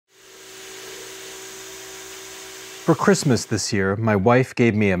For Christmas this year, my wife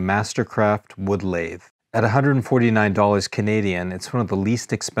gave me a Mastercraft wood lathe. At $149 Canadian, it's one of the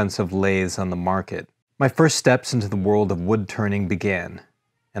least expensive lathes on the market. My first steps into the world of wood turning began,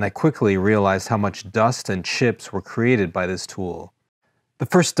 and I quickly realized how much dust and chips were created by this tool. The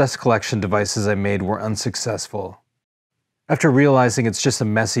first dust collection devices I made were unsuccessful. After realizing it's just a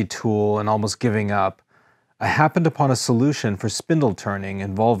messy tool and almost giving up, I happened upon a solution for spindle turning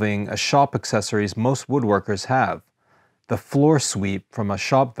involving a shop accessories most woodworkers have, the floor sweep from a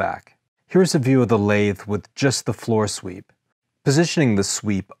shop-vac. Here's a view of the lathe with just the floor sweep. Positioning the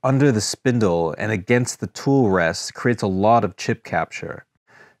sweep under the spindle and against the tool rest creates a lot of chip capture.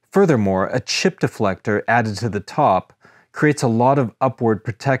 Furthermore, a chip deflector added to the top creates a lot of upward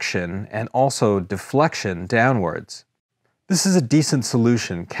protection and also deflection downwards. This is a decent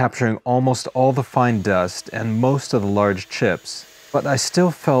solution, capturing almost all the fine dust and most of the large chips, but I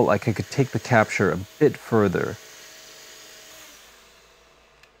still felt like I could take the capture a bit further.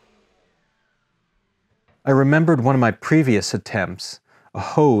 I remembered one of my previous attempts, a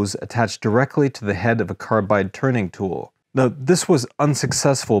hose attached directly to the head of a carbide turning tool. Now, this was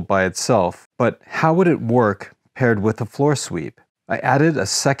unsuccessful by itself, but how would it work paired with a floor sweep? I added a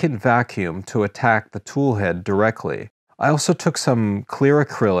second vacuum to attack the tool head directly. I also took some clear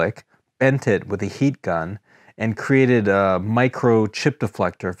acrylic, bent it with a heat gun, and created a micro chip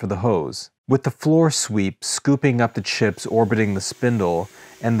deflector for the hose. With the floor sweep scooping up the chips orbiting the spindle,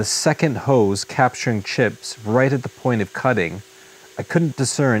 and the second hose capturing chips right at the point of cutting, I couldn't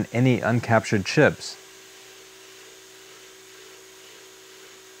discern any uncaptured chips.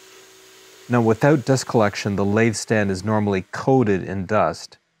 Now, without dust collection, the lathe stand is normally coated in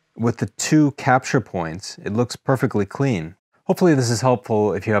dust. With the two capture points, it looks perfectly clean. Hopefully this is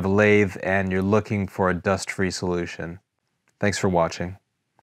helpful if you have a lathe and you're looking for a dust-free solution. Thanks for watching.